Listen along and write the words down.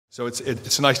So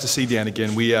it's nice to see Dan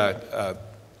again. We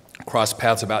crossed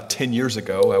paths about 10 years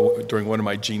ago during one of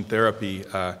my gene therapy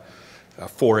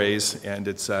forays, and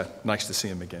it's nice to see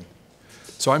him again.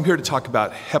 So I'm here to talk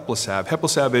about Heplisav.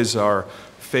 Heplisav is our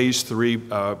phase 3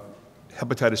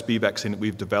 hepatitis B vaccine that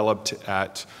we've developed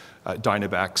at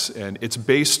Dynavax, and it's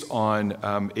based on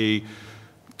a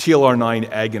TLR9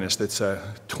 agonist that's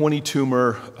a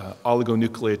 20-tumor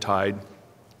oligonucleotide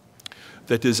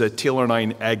that is a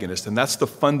TLR9 agonist, and that's the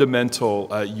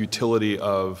fundamental utility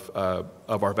of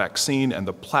our vaccine and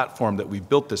the platform that we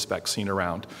built this vaccine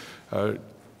around.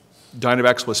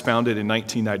 Dynavax was founded in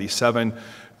 1997,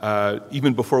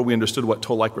 even before we understood what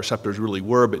toll-like receptors really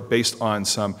were, but based on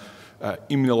some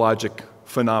immunologic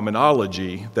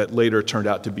phenomenology that later turned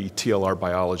out to be TLR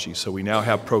biology. So we now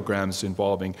have programs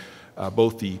involving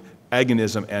both the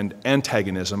agonism and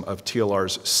antagonism of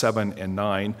TLRs 7 and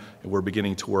 9, and we're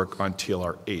beginning to work on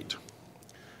TLR 8.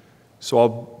 So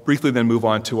I'll briefly then move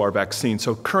on to our vaccine.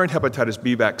 So current hepatitis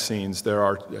B vaccines, there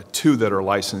are two that are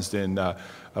licensed in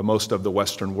most of the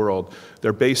Western world.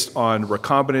 They're based on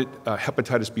recombinant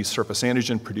hepatitis B surface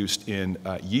antigen produced in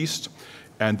yeast,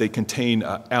 and they contain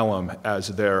alum as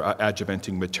their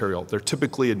adjuvanting material. They're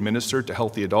typically administered to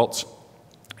healthy adults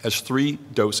as 3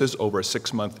 doses over a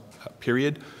 6-month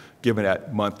period, given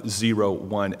at month 0,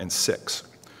 1, and 6.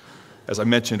 As I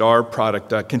mentioned, our product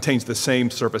contains the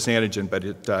same surface antigen, but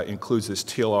it includes this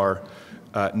TLR9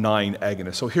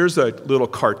 agonist. So here's a little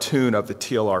cartoon of the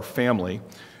TLR family,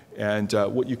 and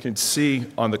what you can see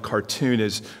on the cartoon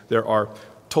is there are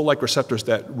toll-like receptors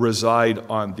that reside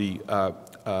on the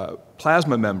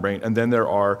plasma membrane, and then there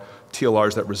are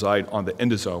TLRs that reside on the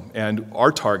endosome. And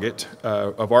our target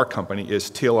of our company is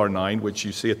TLR9, which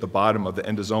you see at the bottom of the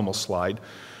endosomal slide.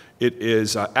 It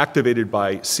is activated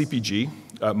by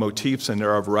CpG motifs, and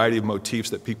there are a variety of motifs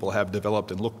that people have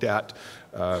developed and looked at.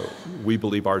 We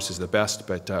believe ours is the best,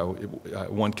 but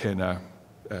one can,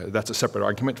 that's a separate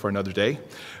argument for another day.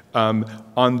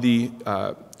 On the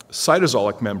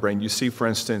cytosolic membrane, you see, for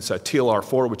instance,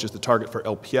 TLR4, which is the target for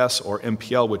LPS, or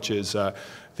MPL, which is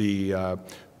the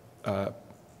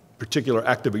particular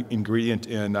active ingredient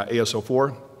in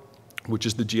ASO4, which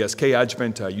is the GSK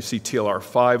adjuvant. You see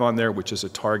TLR5 on there, which is a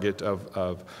target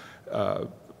of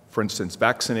for instance,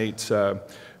 Vaccinate's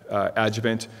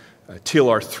adjuvant.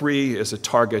 TLR3 is a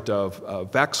target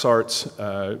of Vaxart's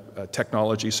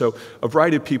technology. So a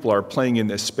variety of people are playing in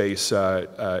this space,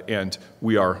 and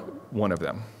we are one of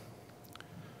them.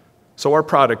 So our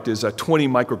product is 20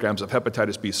 micrograms of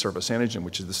hepatitis B surface antigen,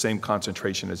 which is the same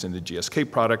concentration as in the GSK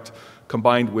product,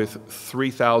 combined with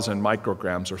 3,000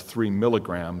 micrograms or 3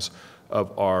 milligrams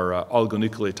of our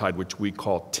oligonucleotide, which we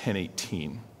call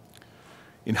 1018.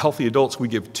 In healthy adults, we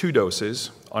give 2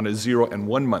 doses on a 0 and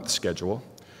 1 month schedule.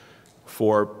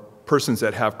 For persons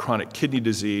that have chronic kidney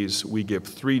disease, we give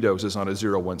 3 doses on a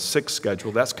 0-1-6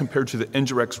 schedule. That's compared to the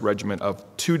Endurex regimen of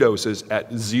 2 doses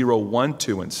at 0, 1,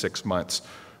 2, and 6 months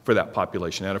for that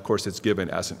population. And of course, it's given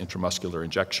as an intramuscular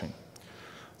injection.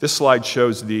 This slide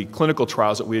shows the clinical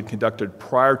trials that we had conducted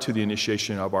prior to the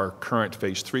initiation of our current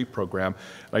phase 3 program.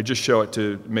 And I just show it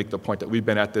to make the point that we've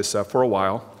been at this for a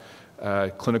while.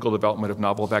 Clinical development of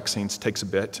novel vaccines takes a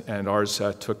bit, and ours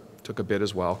took a bit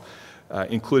as well,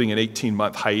 including an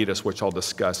 18-month hiatus, which I'll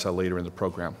discuss later in the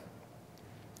program.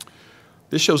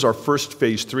 This shows our first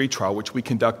phase 3 trial, which we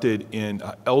conducted in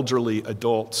elderly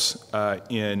adults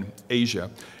in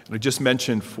Asia. And I just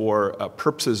mentioned, for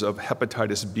purposes of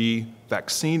hepatitis B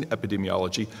vaccine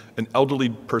epidemiology, an elderly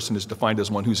person is defined as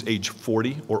one who's age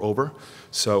 40 or over.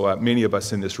 So many of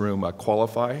us in this room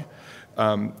qualify.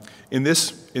 In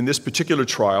this particular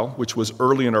trial, which was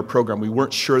early in our program, we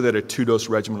weren't sure that a 2-dose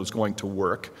regimen was going to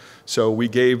work. So we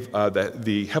gave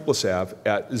the Heplisav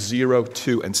at 0,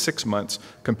 2, and 6 months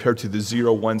compared to the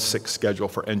 0, 1, 6 schedule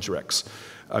for Endurex.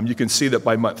 You can see that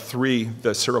by month 3,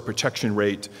 the seroprotection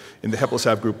rate in the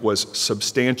Heplisav group was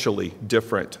substantially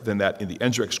different than that in the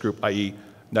Endurex group, i.e.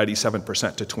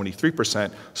 97% to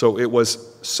 23%. So it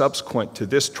was subsequent to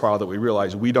this trial that we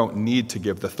realized we don't need to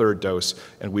give the 3rd dose,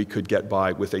 and we could get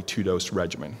by with a 2-dose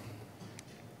regimen.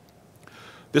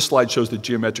 This slide shows the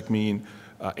geometric mean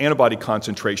antibody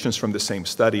concentrations from the same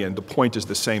study, and the point is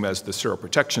the same as the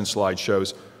seroprotection slide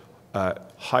shows: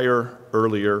 higher,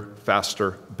 earlier,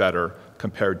 faster, better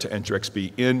compared to Endurex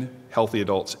B in healthy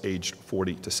adults aged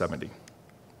 40 to 70.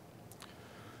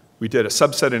 We did a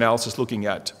subset analysis looking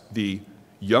at the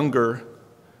younger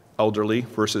elderly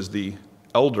versus the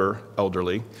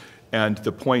elderly. And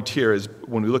the point here is,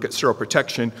 when we look at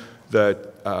seroprotection,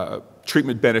 the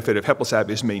treatment benefit of Heplisav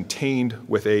is maintained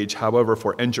with age. However,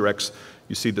 for Endurex,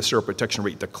 you see the seroprotection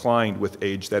rate declined with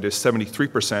age. That is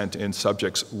 73% in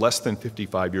subjects less than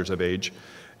 55 years of age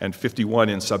and 51%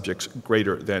 in subjects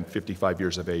greater than 55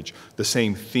 years of age. The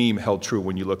same theme held true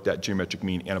when you looked at geometric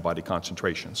mean antibody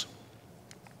concentrations.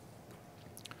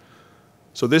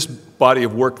 So this body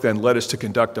of work then led us to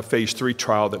conduct a phase 3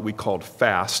 trial that we called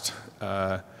FAST.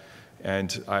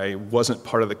 And I wasn't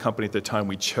part of the company at the time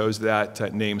we chose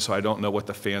that name, so I don't know what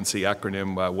the fancy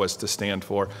acronym was to stand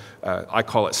for. I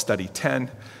call it Study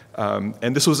 10.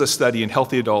 And this was a study in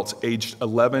healthy adults aged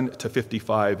 11 to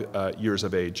 55 years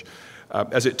of age.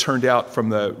 As it turned out, from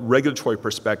the regulatory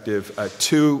perspective,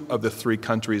 2 of the 3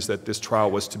 countries that this trial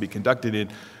was to be conducted in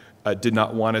did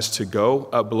not want us to go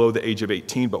below the age of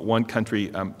 18, but one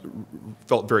country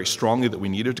felt very strongly that we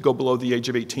needed to go below the age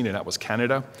of 18, and that was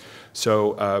Canada.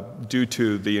 So due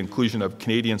to the inclusion of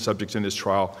Canadian subjects in this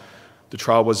trial, the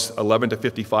trial was 11 to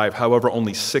 55. However,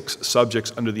 only 6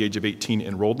 subjects under the age of 18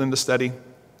 enrolled in the study.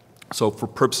 So for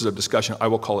purposes of discussion, I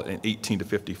will call it an 18 to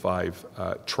 55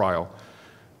 trial.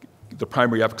 The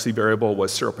primary efficacy variable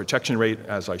was seroprotection rate,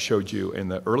 as I showed you in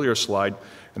the earlier slide,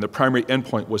 and the primary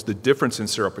endpoint was the difference in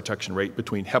seroprotection rate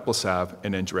between Heplisav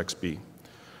and Endurex-B.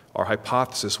 Our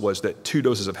hypothesis was that 2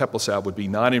 doses of Heplisav would be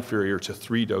non-inferior to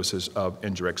 3 doses of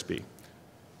Endurex-B.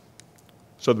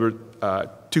 So there were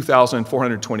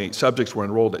 2,428 subjects were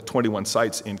enrolled at 21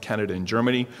 sites in Canada and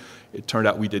Germany. It turned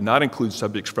out we did not include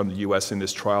subjects from the US in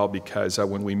this trial because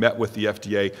when we met with the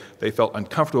FDA, they felt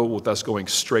uncomfortable with us going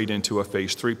straight into a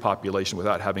phase 3 population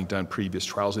without having done previous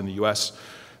trials in the US.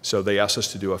 So they asked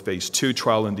us to do a phase 2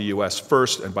 trial in the US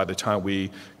first, and by the time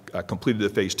we completed the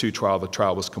phase 2 trial, the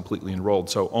trial was completely enrolled.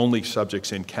 So only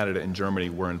subjects in Canada and Germany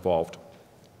were involved.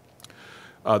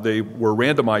 They were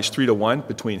randomized 3-to-1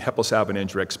 between Heplisav and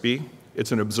Endurex-B.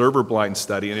 It's an observer blind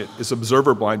study, and it is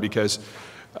observer blind because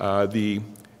the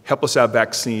Heplisav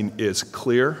vaccine is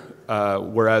clear,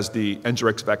 whereas the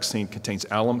Endurex vaccine contains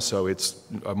alum, so it's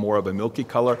more of a milky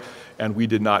color, and we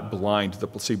did not blind the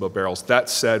placebo barrels. That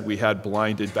said, we had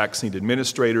blinded vaccine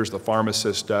administrators. The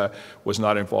pharmacist was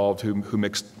not involved who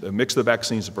mixed the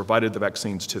vaccines and provided the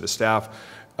vaccines to the staff.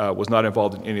 Was not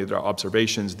involved in any of their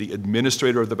observations. The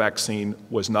administrator of the vaccine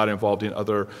was not involved in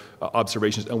other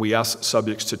observations, and we asked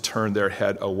subjects to turn their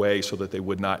head away so that they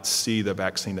would not see the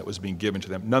vaccine that was being given to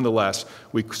them. Nonetheless,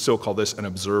 we still call this an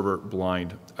observer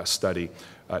blind study,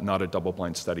 not a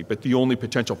double-blind study. But the only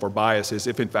potential for bias is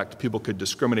if, in fact, people could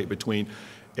discriminate between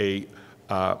a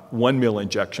 1 mil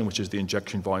injection, which is the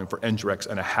injection volume for Endurex,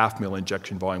 and a half mil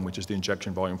injection volume, which is the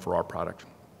injection volume for our product.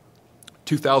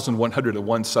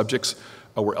 2,101 subjects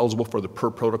were eligible for the per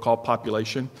protocol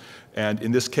population. And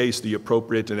in this case, the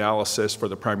appropriate analysis for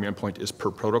the primary endpoint is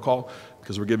per protocol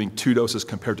because we're giving 2 doses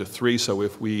compared to 3. So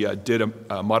if we did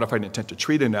a modified intent to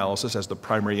treat analysis as the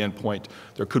primary endpoint,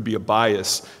 there could be a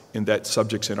bias in that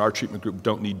subjects in our treatment group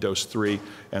don't need dose 3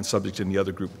 and subjects in the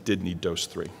other group did need dose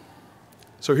 3.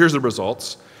 So here's the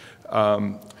results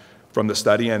from the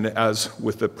study, and as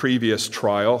with the previous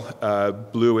trial,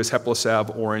 blue is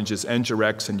Heplisav, orange is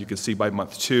Endurex, and you can see by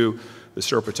month 2, the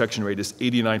seroprotection rate is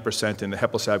 89% in the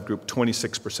Heplisav group,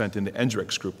 26% in the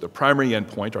Endurex group. The primary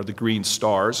endpoint are the green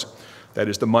stars. That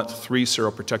is the month 3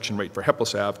 seroprotection rate for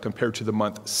Heplisav compared to the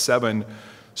month 7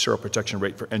 seroprotection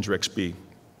rate for Endurex-B.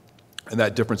 And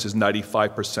that difference is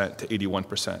 95% to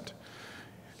 81%.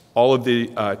 All of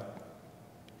the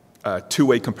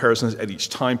two-way comparisons at each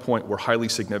time point were highly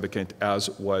significant, as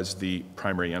was the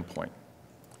primary endpoint.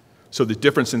 So the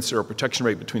difference in seroprotection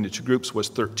rate between the 2 groups was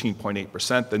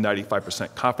 13.8%, the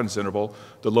 95% confidence interval.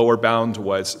 The lower bound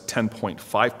was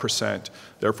 10.5%.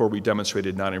 Therefore, we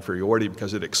demonstrated non-inferiority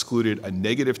because it excluded a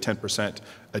negative 10%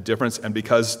 difference, and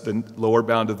because the lower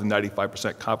bound of the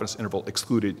 95% confidence interval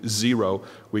excluded 0,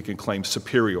 we can claim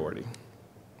superiority.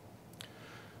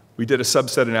 We did a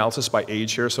subset analysis by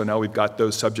age here, so now we've got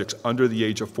those subjects under the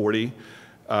age of 40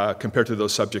 compared to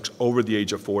those subjects over the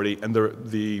age of 40, and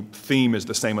the theme is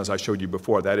the same as I showed you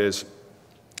before. That is,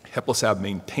 Heplisav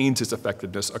maintains its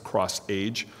effectiveness across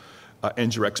age.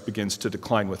 Endurex begins to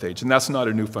decline with age, and that's not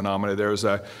a new phenomenon. There was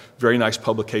a very nice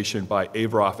publication by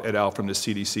Averoff et al. From the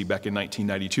CDC back in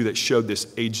 1992 that showed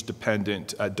this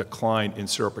age-dependent decline in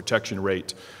seroprotection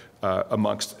rate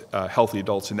amongst healthy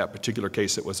adults. In that particular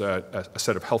case, it was a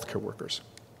set of healthcare workers.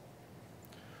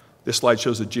 This slide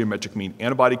shows the geometric mean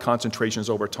antibody concentrations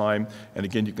over time, and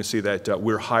again, you can see that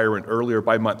we're higher and earlier.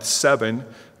 By month 7,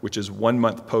 which is 1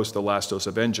 month post the last dose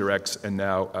of Endurex, and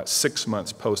now 6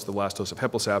 months post the last dose of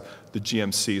Heplisav, the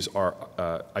GMCs are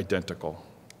identical.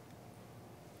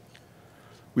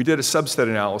 We did a subset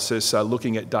analysis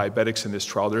looking at diabetics in this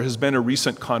trial. There has been a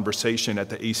recent conversation at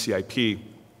the ACIP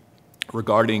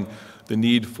regarding the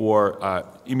need for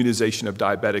immunization of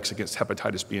diabetics against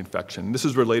hepatitis B infection. This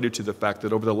is related to the fact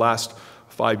that over the last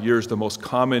 5 years, the most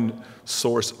common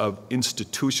source of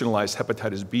institutionalized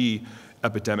hepatitis B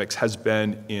epidemics has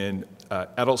been in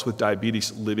adults with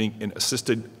diabetes living in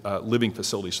assisted living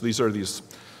facilities. So these are these,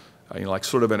 like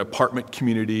sort of an apartment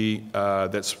community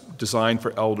that's designed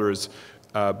for elders,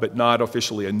 but not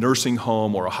officially a nursing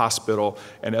home or a hospital.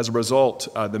 And as a result,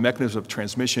 the mechanism of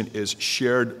transmission is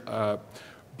shared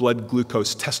blood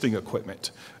glucose testing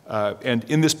equipment. And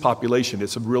in this population,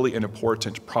 it's really an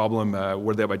important problem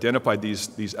where they've identified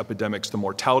these epidemics. The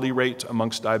mortality rate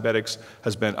amongst diabetics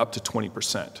has been up to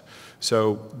 20%.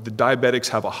 So the diabetics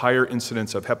have a higher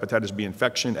incidence of hepatitis B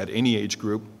infection at any age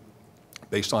group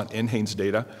based on NHANES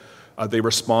data. They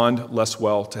respond less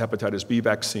well to hepatitis B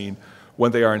vaccine.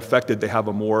 When they are infected, they have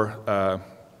a more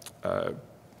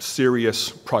serious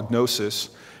prognosis.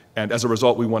 And as a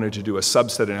result, we wanted to do a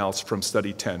subset analysis from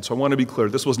study 10. So I want to be clear,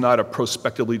 this was not a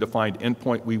prospectively defined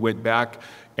endpoint. We went back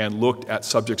and looked at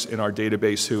subjects in our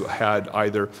database who had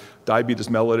either diabetes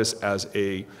mellitus as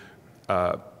a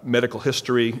medical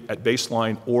history at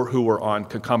baseline or who were on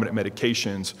concomitant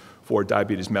medications for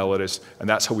diabetes mellitus, and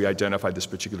that's how we identified this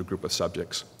particular group of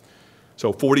subjects.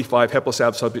 So 45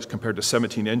 Heplisav subjects compared to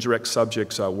 17 Engerix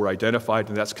subjects were identified,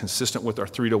 and that's consistent with our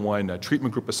 3-to-1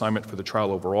 treatment group assignment for the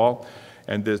trial overall.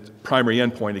 And the primary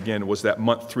endpoint, again, was that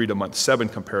month 3 to month 7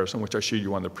 comparison, which I showed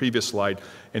you on the previous slide.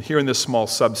 And here in this small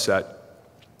subset,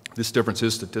 this difference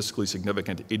is statistically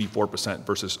significant, 84%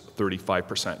 versus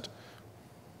 35%.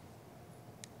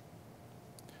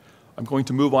 I'm going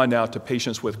to move on now to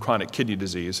patients with chronic kidney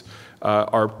disease.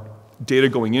 Our data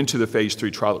going into the phase 3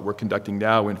 trial that we're conducting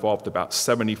now involved about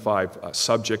 75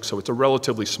 subjects, so it's a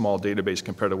relatively small database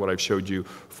compared to what I've showed you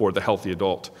for the healthy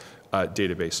adult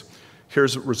database.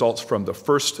 Here's results from the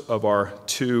first of our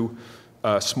 2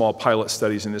 small pilot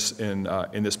studies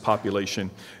in this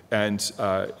population. And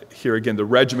here again, the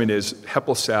regimen is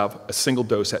Heplisav, a single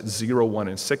dose at 0, 1,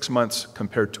 and 6 months,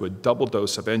 compared to a double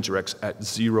dose of Engerix at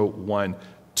 0, 1,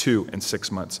 2, and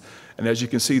 6 months. And as you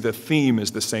can see, the theme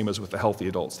is the same as with the healthy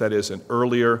adults. That is an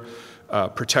earlier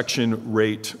protection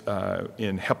rate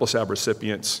in Heplisav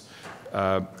recipients.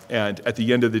 And at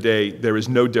the end of the day, there is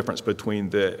no difference between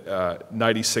the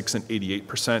 96 and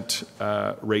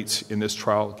 88% rates in this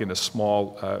trial, again, a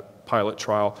small pilot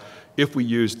trial, if we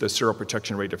use the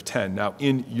seroprotection rate of 10. Now,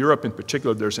 in Europe in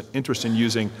particular, there's an interest in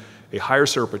using a higher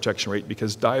seroprotection rate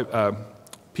because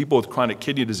people with chronic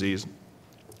kidney disease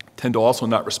tend to also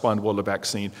not respond well to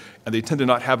vaccine, and they tend to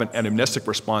not have an anamnestic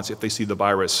response if they see the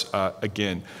virus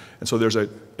again. And so there's an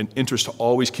interest to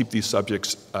always keep these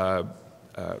subjects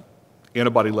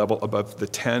antibody level above the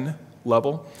 10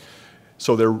 level.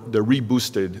 So they're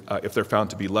reboosted if they're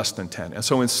found to be less than 10. And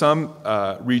so in some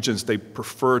regions, they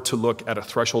prefer to look at a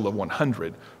threshold of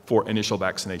 100 for initial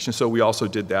vaccination. So we also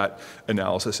did that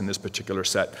analysis in this particular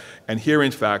set. And here,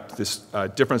 in fact, this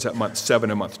difference at month 7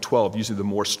 and month 12, using the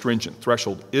more stringent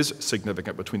threshold, is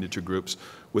significant between the 2 groups,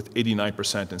 with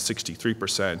 89% and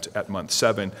 63% at month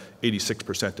 7,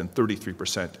 86% and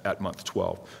 33% at month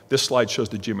 12. This slide shows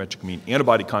the geometric mean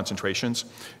antibody concentrations,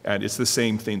 and it's the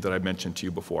same thing that I mentioned to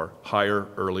you before, higher,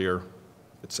 earlier,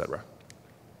 et cetera.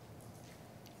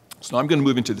 So now I'm going to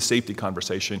move into the safety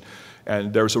conversation,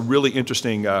 and there's a really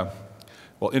interesting, well,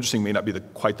 interesting may not be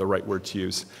quite the right word to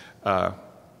use. Yeah,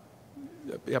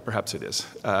 perhaps it is.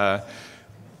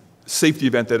 Safety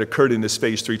event that occurred in this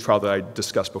phase 3 trial that I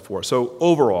discussed before. So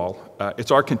overall,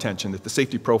 it's our contention that the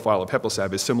safety profile of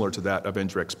Heplisav is similar to that of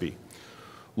Engerix B.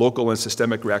 Local and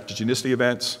systemic reactogenicity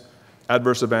events,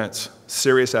 adverse events,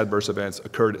 serious adverse events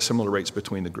occurred at similar rates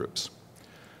between the groups.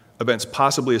 Events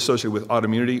possibly associated with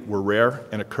autoimmunity were rare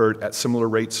and occurred at similar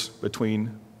rates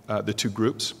between the 2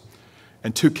 groups.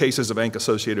 And 2 cases of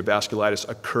ANC-associated vasculitis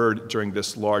occurred during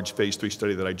this large phase 3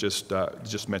 study that I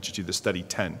just mentioned to you, the study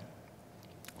 10.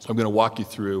 So I'm going to walk you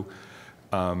through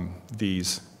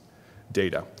these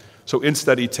data. So in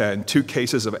study 10, 2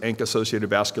 cases of ANC-associated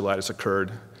vasculitis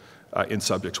occurred in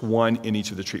subjects, 1 in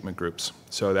each of the treatment groups.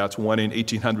 So that's 1 in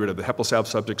 1,800 of the Heplisav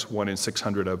subjects, 1 in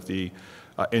 600 of the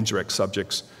Engerix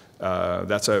subjects.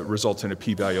 That's a result in a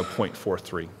p-value of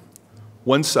 0.43.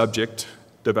 1 subject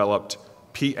developed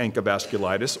P-ANCA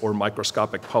vasculitis or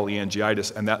microscopic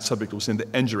polyangiitis, and that subject was in the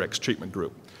Engerix treatment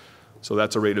group. So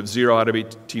that's a rate of 0 out of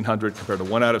 1,800 compared to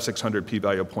 1 out of 600,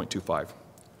 p-value of 0.25.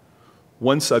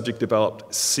 1 subject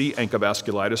developed C-ANCA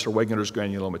vasculitis or Wegener's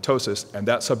granulomatosis, and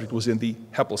that subject was in the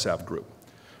Heplisav group.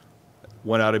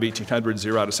 1 out of 1,800,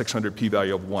 0 out of 600,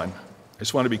 p-value of 1.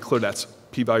 just want to be clear, that's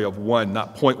p-value of 1,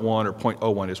 not 0.1 or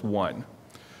 0.01, is 1.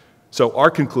 So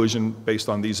our conclusion, based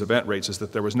on these event rates, is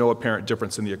that there was no apparent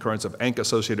difference in the occurrence of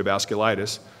ANCA-associated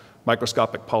vasculitis,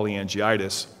 microscopic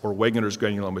polyangiitis, or Wegener's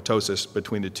granulomatosis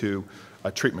between the two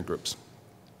treatment groups.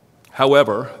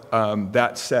 However,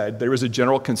 that said, there is a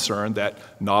general concern that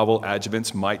novel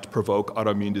adjuvants might provoke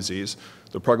autoimmune disease.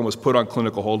 The program was put on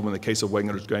clinical hold when the case of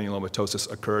Wegener's granulomatosis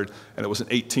occurred, and it was an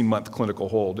 18-month clinical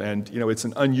hold. And it's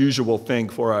an unusual thing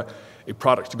for a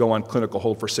product to go on clinical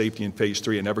hold for safety in phase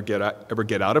 3 and never get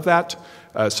out of that.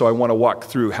 So I want to walk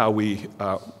through how we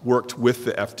worked with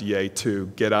the FDA to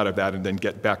get out of that and then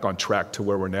get back on track to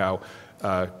where we're now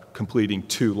completing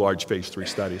 2 large phase 3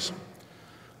 studies.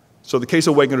 So the case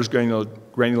of Wegener's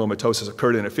granulomatosis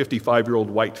occurred in a 55-year-old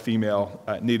white female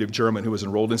native German who was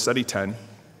enrolled in study 10.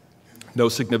 No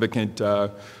significant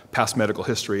past medical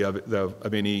history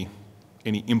of any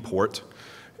import.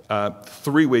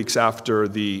 3 weeks after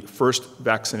the first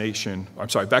vaccination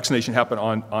happened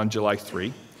on July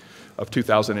 3 of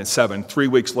 2007. 3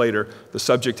 weeks later, the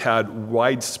subject had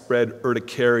widespread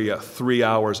urticaria 3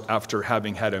 hours after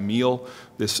having had a meal.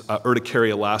 This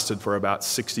urticaria lasted for about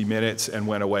 60 minutes and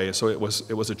went away. So it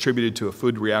was attributed to a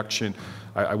food reaction.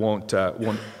 I won't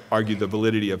argue the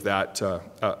validity of that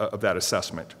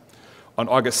assessment. On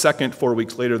August 2nd, 4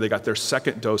 weeks later, they got their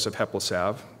second dose of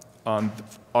Heplisav. On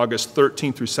August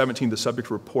 13th through 17th, the subject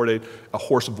reported a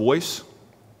hoarse voice.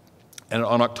 And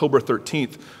on October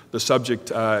 13th, the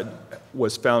subject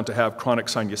was found to have chronic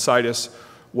sinusitis,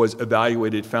 was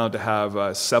evaluated, found to have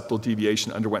septal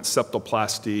deviation, underwent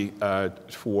septoplasty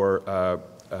for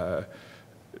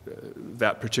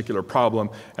that particular problem,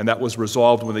 and that was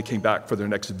resolved when they came back for their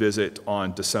next visit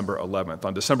on December 11th.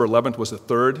 On December 11th was the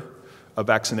third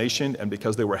vaccination, and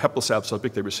because they were a Heplisav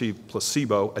subject, they received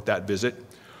placebo at that visit.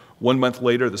 1 month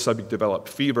later, the subject developed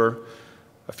fever.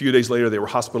 A few days later, they were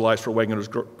hospitalized for Wegener's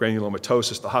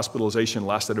granulomatosis. The hospitalization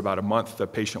lasted about a month. The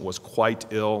patient was quite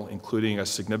ill, including a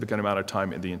significant amount of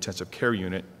time in the intensive care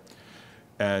unit.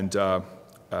 And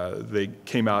they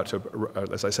came out,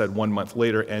 as I said, 1 month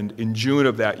later. And in June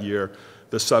of that year,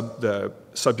 the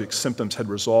subject's symptoms had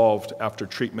resolved after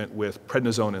treatment with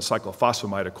prednisone and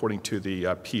cyclophosphamide, according to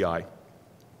the PI.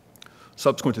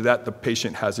 Subsequent to that, the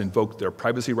patient has invoked their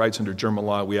privacy rights under German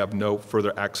law. We have no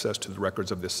further access to the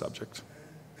records of this subject.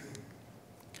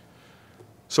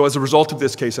 So as a result of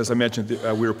this case, as I mentioned,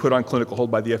 we were put on clinical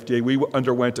hold by the FDA. We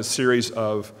underwent a series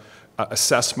of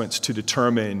assessments to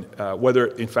determine whether,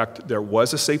 in fact, there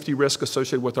was a safety risk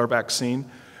associated with our vaccine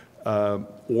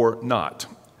or not.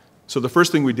 So the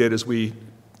first thing we did is we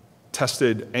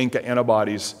tested ANCA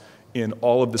antibodies in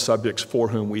all of the subjects for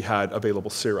whom we had available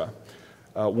sera.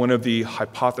 One of the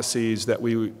hypotheses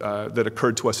that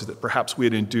occurred to us is that perhaps we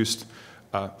had induced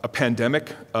a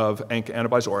pandemic of ANCA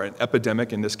antibodies, or an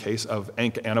epidemic in this case of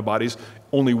ANCA antibodies,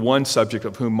 only one subject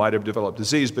of whom might have developed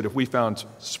disease. But if we found,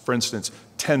 for instance,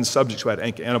 10 subjects who had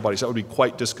ANCA antibodies, that would be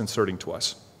quite disconcerting to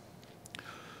us.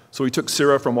 So we took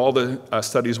sera from all the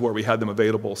studies where we had them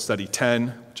available: study 10,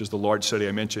 which is the large study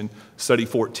I mentioned, study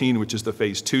 14, which is the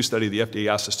phase 2 study the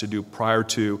FDA asked us to do prior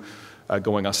to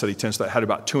going on study 10, so that had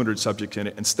about 200 subjects in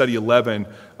it. And study 11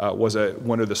 was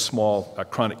one of the small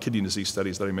chronic kidney disease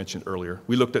studies that I mentioned earlier.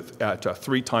 We looked at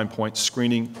 3 time points: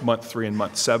 screening, month 3 and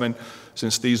month 7.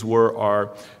 Since these were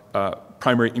our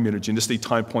primary immunogenicity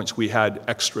time points, we had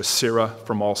extra sera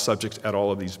from all subjects at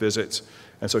all of these visits.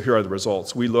 And so here are the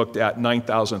results. We looked at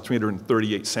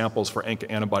 9,338 samples for ANCA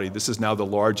antibody. This is now the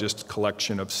largest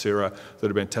collection of sera that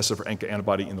have been tested for ANCA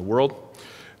antibody in the world.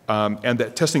 And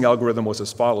that testing algorithm was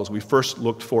as follows. We first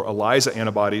looked for ELISA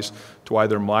antibodies to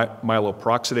either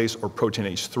myeloperoxidase or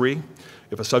proteinase 3.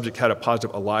 If a subject had a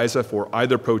positive ELISA for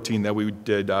either protein, then we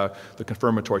did the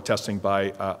confirmatory testing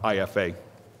by IFA,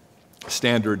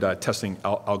 standard testing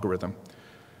algorithm.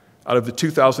 Out of the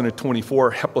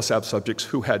 2,024 Heplisav subjects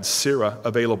who had sera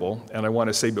available, and I want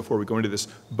to say before we go into this,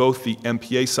 both the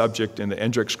MPA subject in the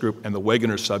Hendricks group and the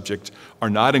Wegener subject are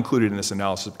not included in this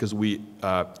analysis because we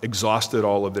exhausted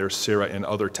all of their sera and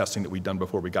other testing that we'd done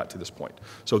before we got to this point.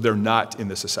 So they're not in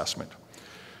this assessment.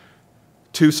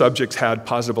 2 subjects had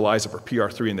positive ELISA for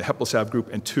PR3 in the Heplisav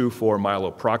group and 2 for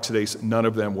myeloperoxidase. None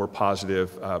of them were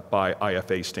positive by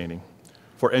IFA staining.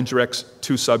 For Hendricks,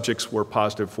 2 subjects were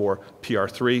positive for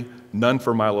PR3, none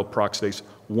for myeloperoxidase.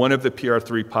 One of the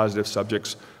PR3 positive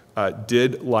subjects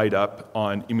did light up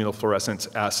on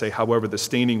immunofluorescence assay. However, the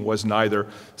staining was neither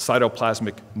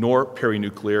cytoplasmic nor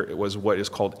perinuclear. It was what is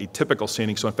called atypical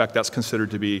staining. So in fact, that's considered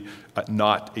to be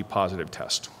not a positive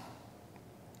test.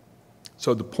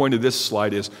 So the point of this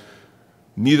slide is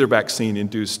neither vaccine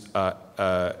induced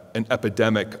an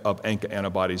epidemic of ANCA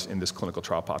antibodies in this clinical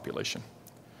trial population.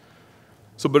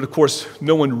 But of course,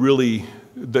 no one really,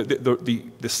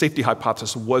 the safety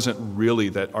hypothesis wasn't really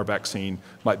that our vaccine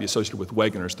might be associated with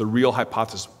Wegener's. The real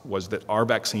hypothesis was that our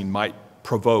vaccine might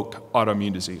provoke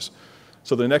autoimmune disease.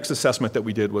 So the next assessment that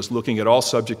we did was looking at all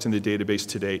subjects in the database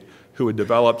to date who had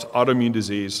developed autoimmune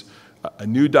disease, a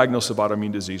new diagnosis of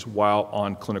autoimmune disease while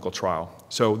on clinical trial.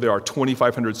 So there are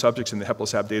 2,500 subjects in the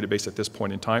Heplisav database at this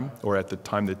point in time, or at the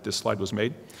time that this slide was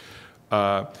made.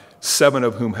 7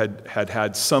 of whom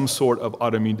had some sort of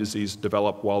autoimmune disease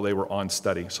develop while they were on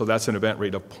study. So that's an event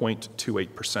rate of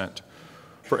 0.28%.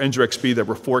 For NGRXB, there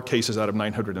were 4 cases out of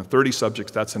 930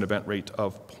 subjects. That's an event rate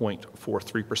of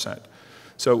 0.43%.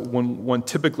 So when one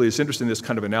typically is interested in this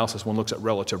kind of analysis, one looks at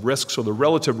relative risk. So the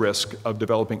relative risk of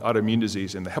developing autoimmune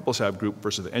disease in the Heplisav group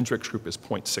versus the NGRX group is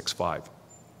 0.65.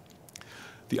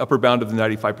 The upper bound of the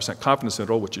 95% confidence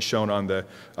interval, which is shown on the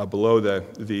below the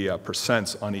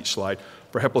percents on each slide.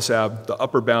 For Heplisav, the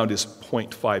upper bound is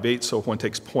 0.58, so if one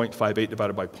takes 0.58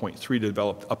 divided by 0.3 to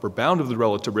develop the upper bound of the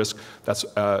relative risk,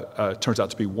 that turns out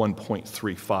to be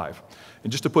 1.35.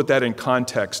 And just to put that in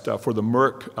context, for the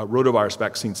Merck rotavirus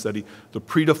vaccine study, the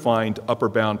predefined upper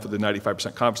bound for the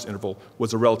 95% confidence interval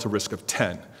was a relative risk of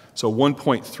 10. So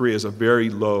 1.3 is a very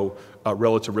low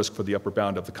relative risk for the upper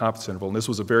bound of the confidence interval, and this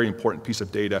was a very important piece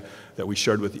of data that we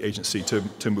shared with the agency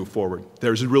to move forward.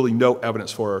 There's really no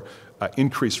evidence for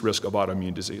increased risk of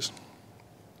autoimmune disease.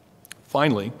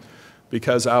 Finally,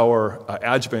 because our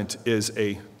adjuvant is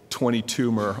a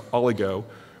 20-tumor oligo,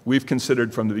 we've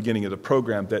considered from the beginning of the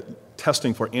program that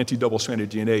testing for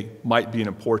anti-double-stranded DNA might be an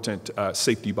important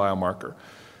safety biomarker.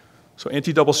 So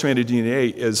anti-double-stranded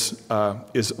DNA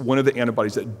is one of the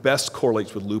antibodies that best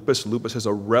correlates with lupus. Lupus is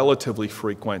a relatively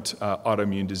frequent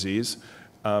autoimmune disease,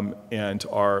 and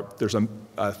there's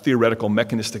a theoretical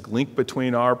mechanistic link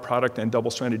between our product and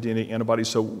double-stranded DNA antibodies,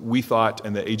 so we thought,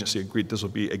 and the agency agreed, this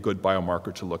would be a good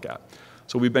biomarker to look at.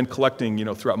 So we've been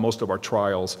collecting, throughout most of our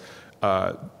trials,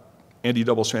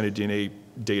 anti-double-stranded DNA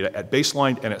data at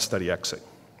baseline and at study exit.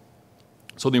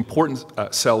 So the important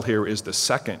cell here is the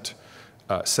second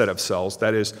set of cells,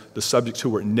 that is the subjects who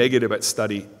were negative at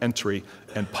study entry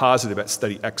and positive at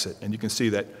study exit. And you can see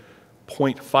that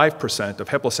 0.5% of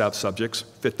Heplisav subjects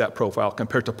fit that profile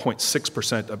compared to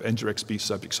 0.6% of NGRXB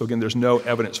subjects. So again, there's no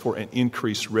evidence for an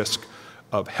increased risk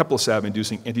of Heplisav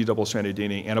inducing anti-double-stranded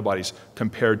DNA antibodies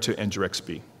compared to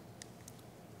NGRXB.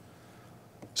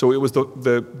 So it was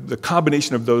the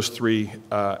combination of those 3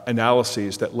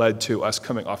 analyses that led to us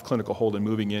coming off clinical hold and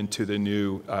moving into the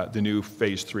new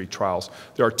phase 3 trials.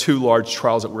 There are 2 large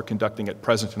trials that we're conducting at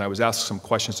present, and I was asked some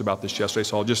questions about this yesterday,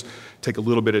 so I'll just take a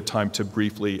little bit of time to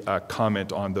briefly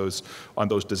comment on those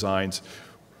designs.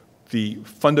 The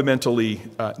fundamentally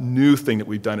new thing that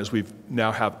we've done is we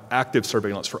now have active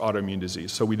surveillance for autoimmune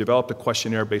disease. So we developed a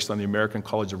questionnaire based on the American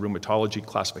College of Rheumatology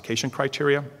classification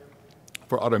criteria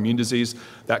for autoimmune disease.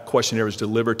 That questionnaire is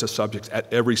delivered to subjects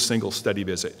at every single study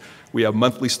visit. We have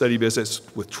monthly study visits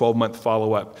with 12-month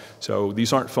follow-up. So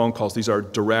these aren't phone calls, these are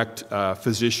direct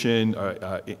physician,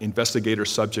 investigator,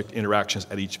 subject interactions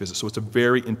at each visit. So it's a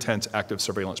very intense active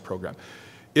surveillance program.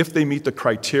 If they meet the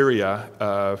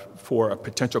criteria for a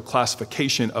potential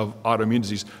classification of autoimmune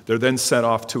disease, they're then sent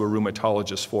off to a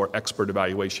rheumatologist for expert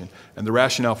evaluation. And the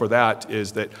rationale for that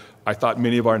is that I thought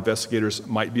many of our investigators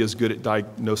might be as good at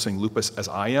diagnosing lupus as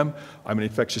I am. I'm an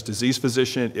infectious disease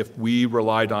physician. If we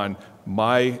relied on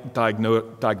my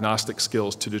diagnostic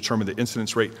skills to determine the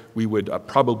incidence rate, we would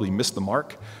probably miss the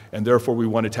mark. And therefore, we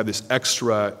wanted to have this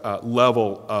extra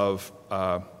level of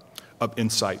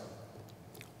insight.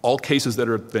 All cases that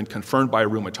have been confirmed by a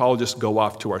rheumatologist go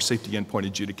off to our safety endpoint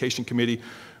adjudication committee,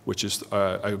 which is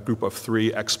a group of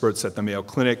 3 experts at the Mayo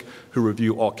Clinic who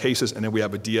review all cases, and then we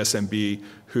have a DSMB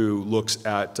who looks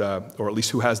at, or at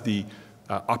least who has the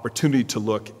opportunity to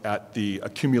look at the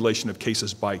accumulation of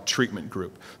cases by treatment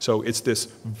group. So it's this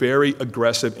very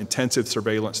aggressive, intensive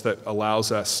surveillance that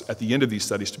allows us at the end of these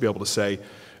studies to be able to say,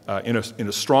 in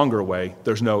a stronger way,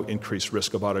 there's no increased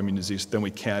risk of autoimmune disease than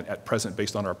we can at present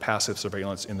based on our passive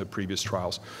surveillance in the previous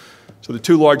trials. So the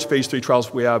 2 large phase 3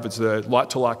 trials we have is the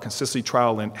lot-to-lot consistency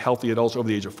trial in healthy adults over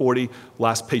the age of 40.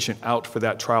 Last patient out for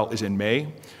that trial is in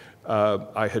May.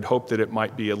 I had hoped that it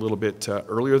might be a little bit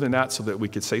earlier than that so that we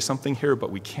could say something here,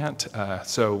 but we can't.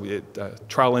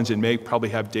 Trial ends in May, probably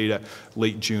have data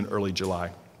late June, early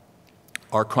July.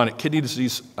 Our chronic kidney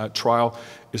disease trial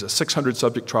is a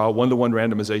 600-subject trial, 1-to-1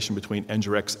 randomization between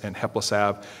NGRX and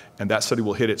Heplisav, and that study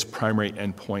will hit its primary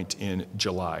endpoint in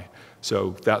July.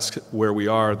 So that's where we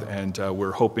are, and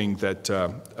we're hoping that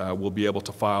we'll be able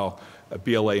to file a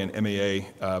BLA and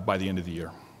MAA by the end of the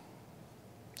year.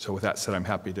 So with that said, I'm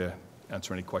happy to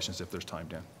answer any questions if there's time,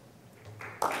 Dan.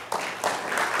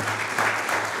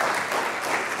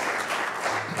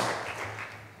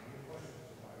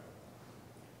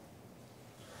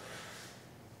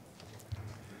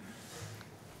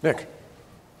 Nick.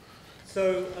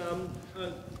 So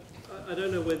I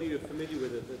don't know whether you're familiar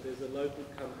with it, but there's a local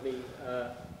company,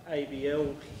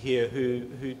 ABL here,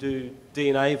 who do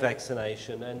DNA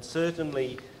vaccination, and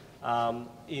certainly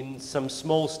in some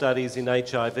small studies in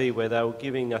HIV where they were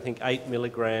giving, I think, 8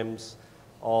 milligrams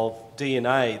of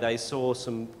DNA, they saw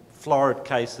some florid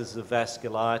cases of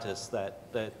vasculitis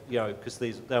that you know, because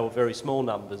they were very small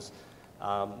numbers,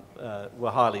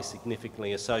 were highly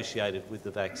significantly associated with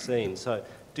the vaccine. So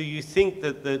do you think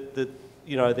that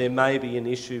you know, there may be an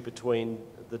issue between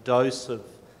the dose of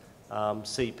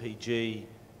CPG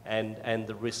and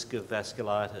the risk of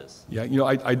vasculitis? Yeah, you know,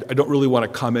 I don't really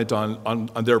want to comment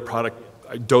on their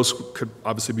product. Dose could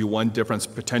obviously be one difference,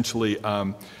 potentially,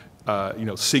 you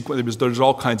know, sequence. There's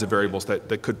all kinds of variables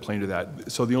that could play into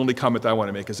that. So the only comment that I want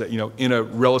to make is that, you know, in a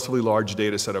relatively large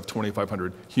data set of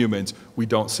 2,500 humans, we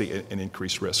don't see an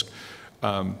increased risk.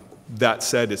 That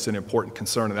said, it's an important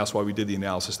concern, and that's why we did the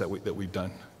analysis that we've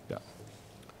done. Yeah.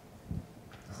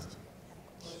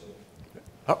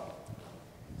 Oh.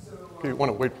 Do you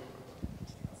want to wait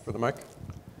for the mic?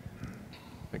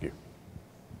 Thank you.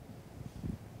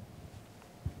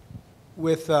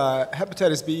 With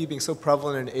hepatitis B being so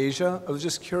prevalent in Asia, I was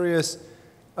just curious,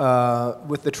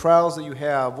 with the trials that you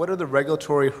have, what are the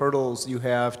regulatory hurdles you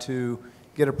have to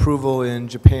get approval in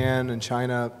Japan and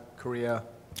China, Korea?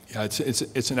 Yeah,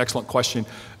 it's an excellent question.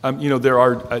 You know, there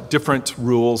are different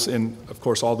rules in, of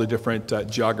course, all the different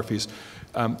geographies.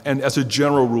 And as a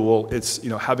general rule, it's, you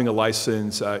know, having a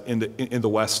license in the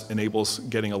West enables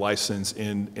getting a license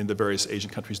in the various Asian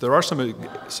countries. There are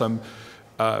some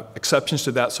exceptions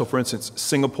to that. So, for instance,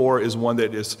 Singapore is one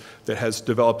that has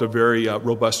developed a very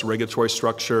robust regulatory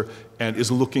structure and is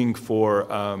looking for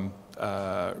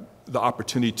the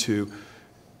opportunity to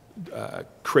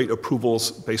create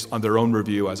approvals based on their own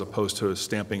review as opposed to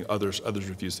stamping others'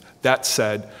 reviews. That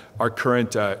said, our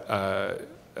current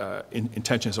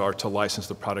intentions are to license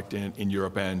the product in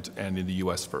Europe and in the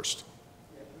US first.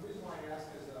 Yeah, the reason why I ask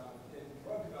is in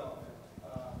drug development,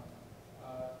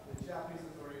 the Japanese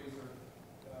authorities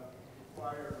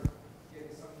require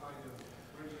getting some kind of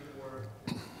bridging or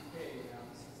PK. Now,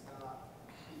 this is not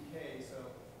PK, so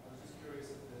I was just curious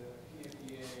if the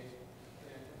PMDA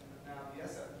and now the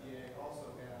SFDA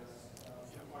also has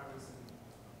requirements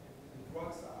in the drug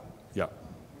side. Yeah.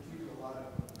 Which we do a lot of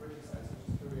bridging sites. I'm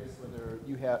just curious whether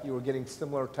you were getting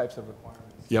similar types of requirements.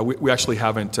 Yeah, we actually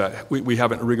haven't we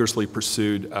haven't rigorously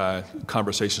pursued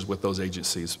conversations with those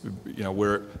agencies. You know,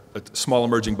 we're a small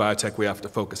emerging biotech. We have to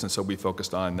focus, and so we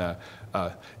focused on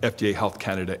FDA, Health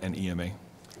Canada, and EMA.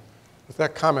 With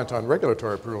that comment on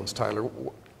regulatory approvals, Tyler,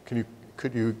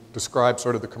 could you describe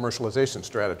sort of the commercialization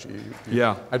strategy?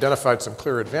 You identified some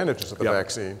clear advantages of the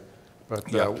vaccine, but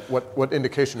what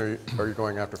indication are you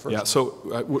going after first? Yeah, so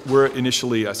we're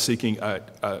initially seeking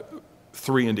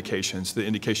 3 indications, the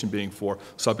indication being for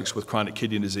subjects with chronic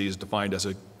kidney disease defined as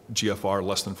a GFR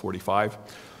less than 45,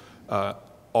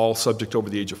 all subjects over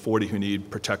the age of 40 who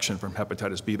need protection from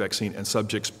hepatitis B vaccine, and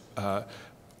subjects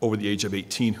over the age of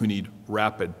 18 who need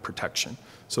rapid protection.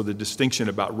 So the distinction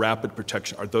about rapid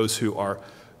protection are those who are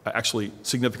actually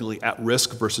significantly at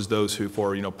risk versus those who,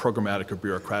 for programmatic or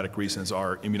bureaucratic reasons,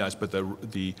 are immunized, but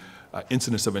the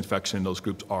incidence of infection in those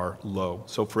groups are low.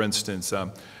 So for instance,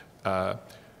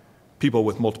 people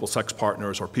with multiple sex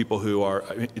partners or people who are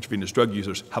intravenous drug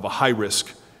users have a high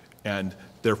risk, and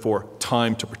therefore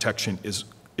time to protection is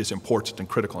important and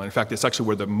critical. And in fact, it's actually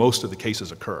where most of the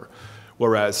cases occur.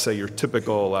 Whereas, say, your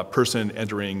typical person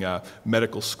entering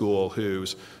medical school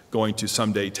who's going to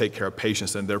someday take care of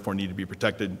patients and therefore need to be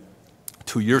protected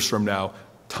 2 years from now,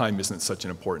 time isn't such an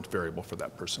important variable for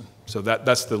that person. So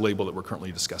that's the label that we're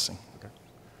currently discussing. Okay.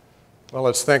 Well,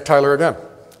 let's thank Tyler again.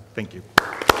 Thank you.